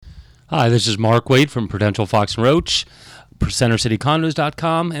Hi, this is Mark Wade from Prudential Fox & Roach,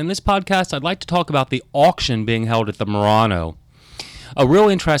 CenterCityCondos.com, and this podcast I'd like to talk about the auction being held at the Murano. A real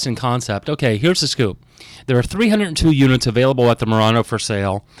interesting concept. Okay, here's the scoop. There are 302 units available at the Murano for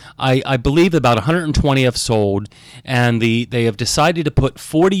sale. I believe about 120 have sold, and they have decided to put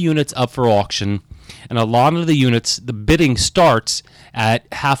 40 units up for auction, and a lot of the units, the bidding starts at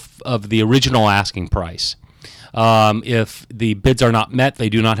half of the original asking price. If the bids are not met, they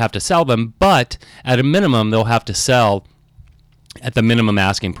do not have to sell them, but at a minimum, they'll have to sell at the minimum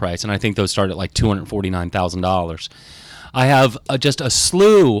asking price, and I think those start at like $249,000. I have just a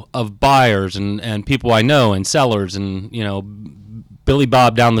slew of buyers and people I know and sellers and, you know, Billy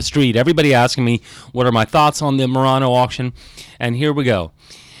Bob down the street, everybody asking me what are my thoughts on the Murano auction, and here we go.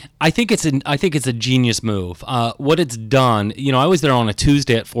 I think it's a genius move. What it's done, you know, I was there on a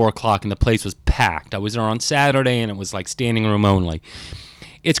Tuesday at 4 o'clock and the place was packed. I was there on Saturday and it was like standing room only.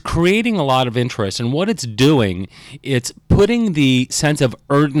 It's creating a lot of interest, and what it's doing, it's putting the sense of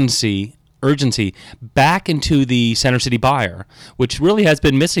urgency back into the Center City buyer, which really has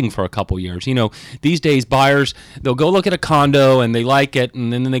been missing for a couple years. You know, these days buyers, they'll go look at a condo and they like it,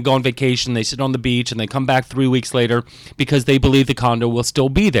 and then they go on vacation, they sit on the beach, and they come back 3 weeks later because they believe the condo will still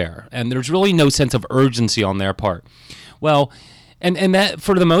be there, and there's really no sense of urgency on their part. Well, and that,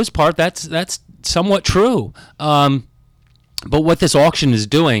 for the most part, that's somewhat true. But what this auction is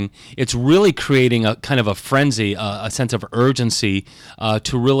doing, it's really creating a kind of a frenzy, a sense of urgency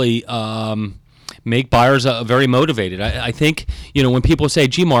to really make buyers very motivated. I think, you know, when people say,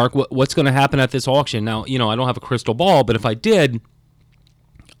 gee, Mark, what's going to happen at this auction? Now, you know, I don't have a crystal ball, but if I did,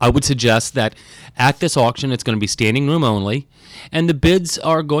 I would suggest that at this auction, it's going to be standing room only, and the bids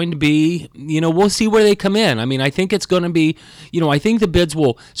are going to be, you know, we'll see where they come in. I mean, I think it's going to be, you know, I think the bids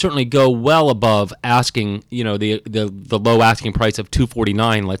will certainly go well above asking, you know, the low asking price of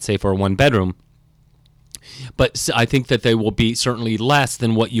 $249, let's say, for a one bedroom. But I think that they will be certainly less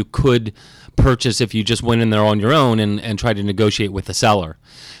than what you could purchase if you just went in there on your own and tried to negotiate with the seller.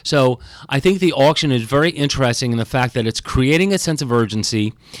 So I think the auction is very interesting in the fact that it's creating a sense of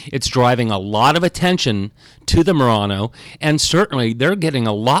urgency. It's driving a lot of attention to the Murano, and certainly they're getting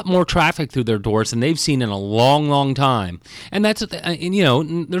a lot more traffic through their doors than they've seen in a long, long time. And that's, you know,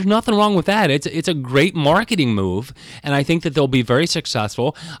 there's nothing wrong with that. It's a great marketing move, and I think that they'll be very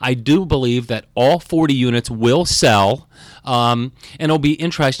successful. I do believe that all 40 units will sell. And it'll be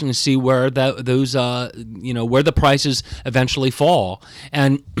interesting to see where those where the prices eventually fall.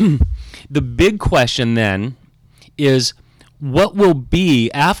 And the big question then is, what will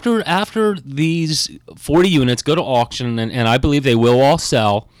be after these 40 units go to auction, and I believe they will all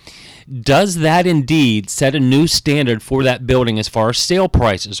sell. Does that indeed set a new standard for that building as far as sale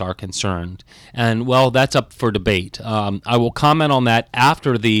prices are concerned? And, well, that's up for debate. I will comment on that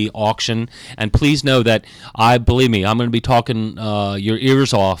after the auction, and please know that believe me, I'm going to be talking your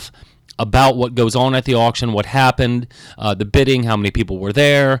ears off about what goes on at the auction, what happened, the bidding, how many people were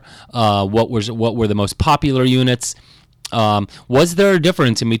there, what were the most popular units. Was there a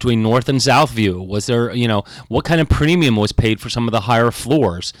difference in between North and South View? Was there, you know, what kind of premium was paid for some of the higher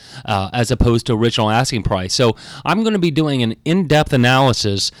floors as opposed to original asking price? So I'm going to be doing an in-depth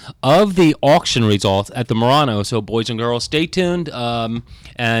analysis of the auction results at the Murano. So boys and girls, stay tuned,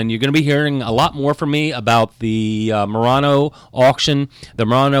 and you're going to be hearing a lot more from me about the Murano auction. The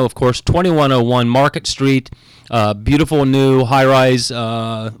Murano, of course, 2101 Market Street. Beautiful new high-rise,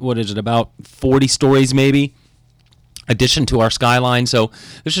 what is it, about 40 stories maybe? Addition to our skyline. So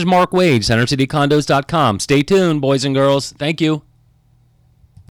this is Mark Wade, CenterCityCondos.com. Stay tuned, boys and girls. Thank you.